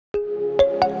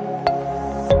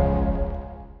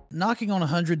knocking on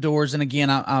 100 doors. And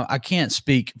again, I can't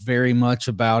speak very much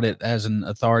about it as an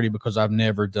authority because I've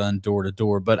never done door to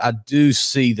door, but I do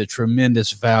see the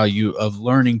tremendous value of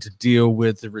learning to deal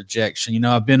with the rejection. You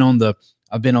know, I've been on the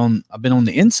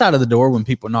inside of the door when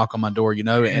people knock on my door, you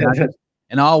know,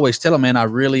 and I always tell them, man, I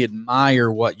really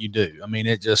admire what you do. I mean,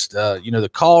 it just, you know, the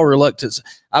call reluctance.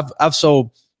 I've sold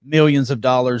millions of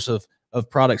dollars of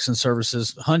products and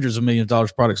services, hundreds of millions of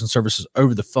dollars products and services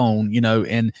over the phone, you know,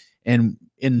 and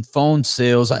in phone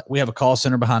sales, we have a call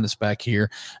center behind us back here,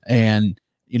 and,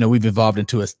 you know, we've evolved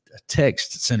into a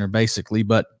text center basically,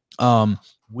 but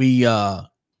we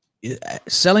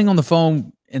selling on the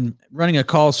phone and running a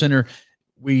call center,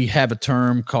 we have a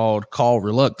term called call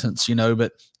reluctance, you know,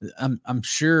 but I'm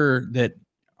sure that,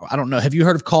 I don't know. Have you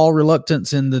heard of call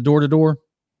reluctance in the door to door?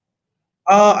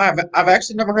 I've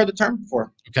actually never heard the term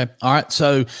before. Okay. All right.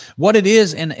 So what it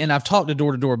is, and I've talked to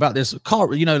door about this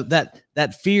call, you know,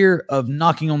 that fear of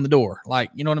knocking on the door,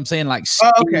 like, you know what I'm saying? Like,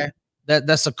 okay.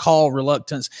 That's a call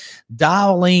reluctance,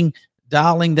 dialing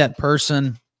that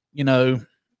person, you know,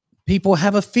 people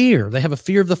have a fear. They have a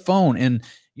fear of the phone. And,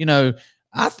 you know,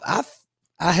 I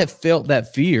have felt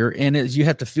that fear, and you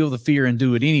have to feel the fear and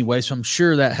do it anyway. So I'm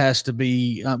sure that has to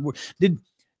be,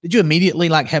 did you immediately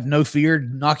like have no fear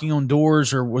knocking on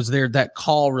doors, or was there that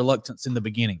call reluctance in the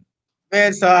beginning?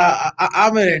 Man, so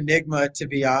I'm an enigma, to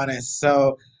be honest.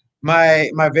 So my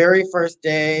very first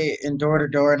day in door to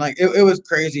door, and like it was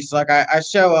crazy. So like I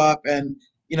show up, and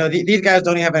you know these guys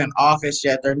don't even have an office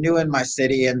yet. They're new in my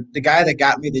city, and the guy that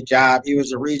got me the job, he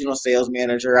was a regional sales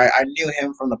manager. I knew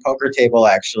him from the poker table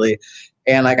actually,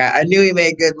 and like I knew he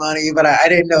made good money, but I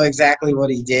didn't know exactly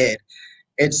what he did.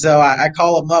 And so I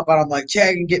call him up, and I'm like,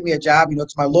 Chad, can get me a job, you know,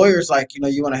 because my lawyer's like, you know,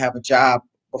 you want to have a job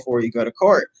before you go to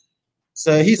court.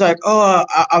 So he's like, oh,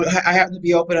 I happen to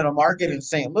be open in a market in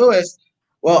St. Louis.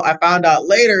 Well, I found out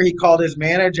later he called his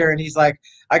manager, and he's like,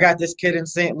 I got this kid in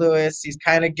St. Louis. He's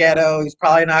kind of ghetto. He's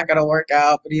probably not going to work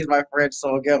out, but he's my friend,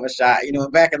 so we'll give him a shot. You know,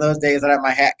 back in those days, I had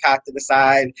my hat cocked to the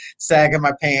side, sagging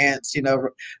my pants, you know,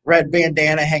 red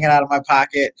bandana hanging out of my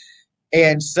pocket.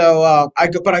 And so I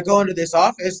go into this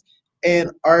office,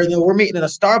 and we're meeting in a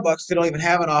Starbucks. They don't even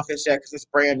have an office yet because it's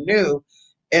brand new.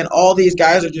 And all these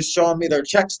guys are just showing me their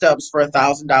check stubs for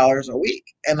 $1,000 a week.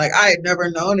 And like, I had never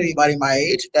known anybody my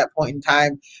age at that point in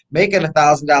time making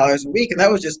 $1,000 a week. And that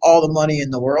was just all the money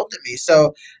in the world to me.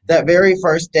 So that very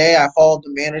first day I followed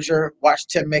the manager,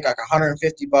 watched him make like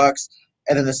 $150.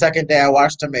 And then the second day I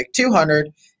watched him make 200.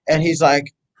 And he's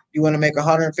like, you want to make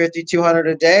 150, 200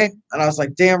 a day? And I was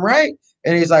like, damn right.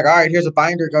 And he's like, all right, here's a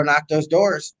binder, go knock those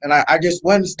doors. And I just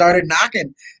went and started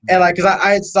knocking. And like, cause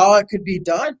I saw it could be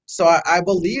done. So I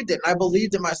believed it, and I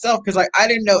believed in myself. Cause like, I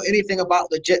didn't know anything about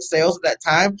legit sales at that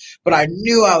time, but I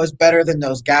knew I was better than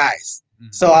those guys. Mm-hmm.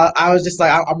 So I was just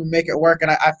like, I'm gonna make it work. And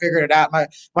I figured it out.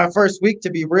 My first week, to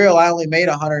be real, I only made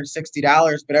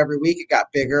 $160, but every week it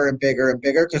got bigger and bigger and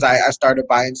bigger. Cause I started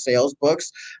buying sales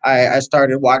books. I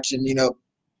started watching, you know,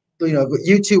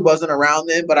 YouTube wasn't around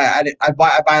then, but I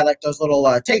buy like those little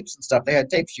tapes and stuff. They had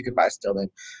tapes you could buy still then.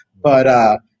 But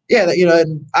yeah, you know,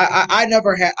 and I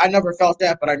never felt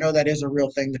that, but I know that is a real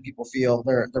thing that people feel,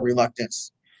 the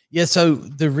reluctance. Yeah. So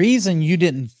the reason you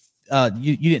didn't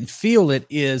you didn't feel it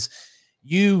is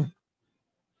you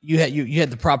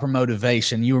had the proper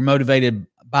motivation. You were motivated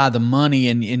by the money,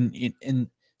 and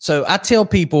so I tell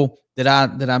people that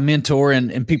I mentor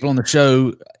and people on the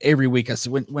show every week. I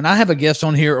said, when I have a guest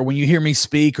on here, or when you hear me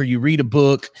speak, or you read a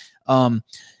book,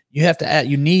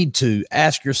 you need to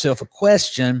ask yourself a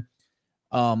question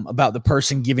about the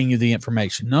person giving you the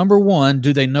information. Number one,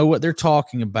 do they know what they're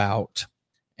talking about?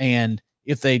 And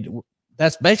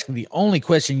that's basically the only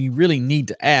question you really need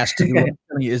to ask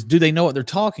is, do they know what they're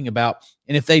talking about?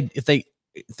 And if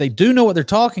they do know what they're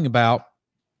talking about,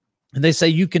 and they say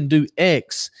you can do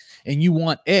X and you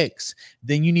want X,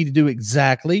 then you need to do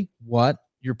exactly what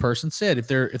your person said. If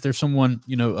they're someone,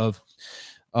 you know, of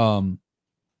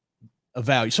a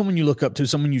value, someone you look up to,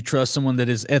 someone you trust, someone that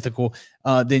is ethical,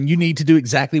 then you need to do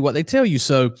exactly what they tell you.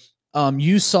 So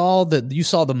you saw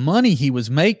the money he was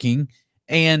making,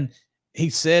 and he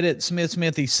said it,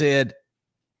 Smith, he said,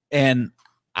 and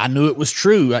I knew it was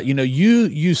true. You know,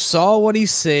 you saw what he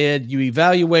said, you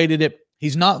evaluated it.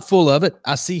 He's not full of it.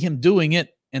 I see him doing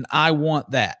it, and I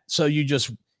want that. So you just,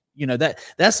 you know,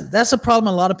 that's a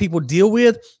problem a lot of people deal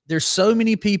with. There's so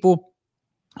many people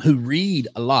who read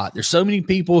a lot. There's so many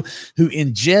people who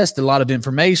ingest a lot of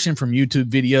information from YouTube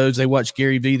videos. They watch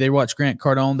Gary Vee, they watch Grant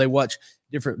Cardone, they watch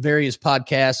different various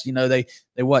podcasts. You know, they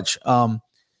watch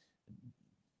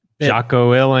Jocko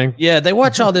Willing. Yeah, they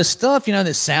watch all this stuff, you know,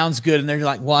 that sounds good, and they're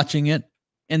like watching it.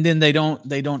 and then they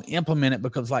don't implement it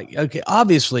because, like, okay,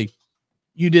 obviously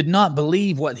you did not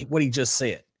believe what he just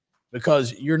said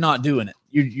because you're not doing it.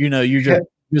 You know, you're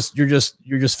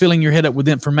just filling your head up with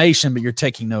information, but you're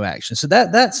taking no action. So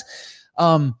that's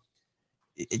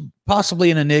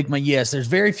possibly an enigma. Yes, there's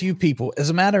very few people. As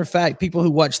a matter of fact, people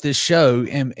who watch this show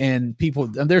and people,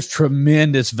 there's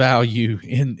tremendous value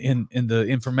in the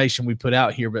information we put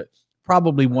out here, but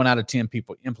probably 1 out of 10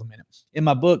 people implement it. In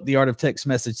my book, The Art of Text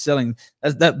Message Selling,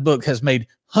 that book has made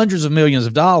hundreds of millions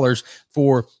of dollars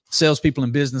for salespeople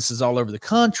and businesses all over the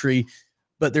country.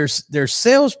 But there's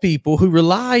salespeople who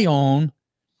rely on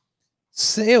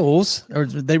sales, or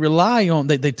they rely on,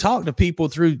 they talk to people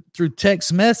through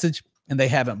text message, and they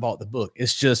haven't bought the book.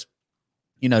 It's just,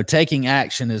 you know, taking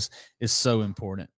action is so important.